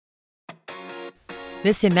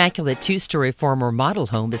This immaculate two-story former model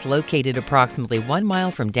home is located approximately 1 mile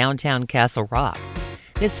from downtown Castle Rock.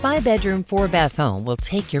 This 5-bedroom, 4-bath home will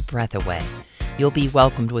take your breath away. You'll be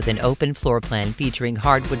welcomed with an open floor plan featuring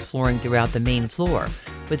hardwood flooring throughout the main floor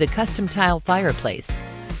with a custom tile fireplace.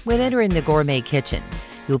 When entering the gourmet kitchen,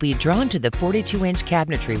 you'll be drawn to the 42-inch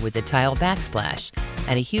cabinetry with a tile backsplash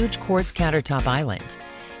and a huge quartz countertop island.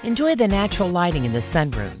 Enjoy the natural lighting in the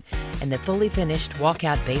sunroom and the fully finished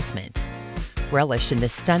walkout basement. Relish in the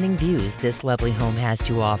stunning views this lovely home has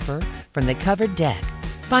to offer from the covered deck.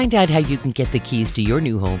 Find out how you can get the keys to your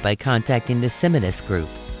new home by contacting the Simonis Group.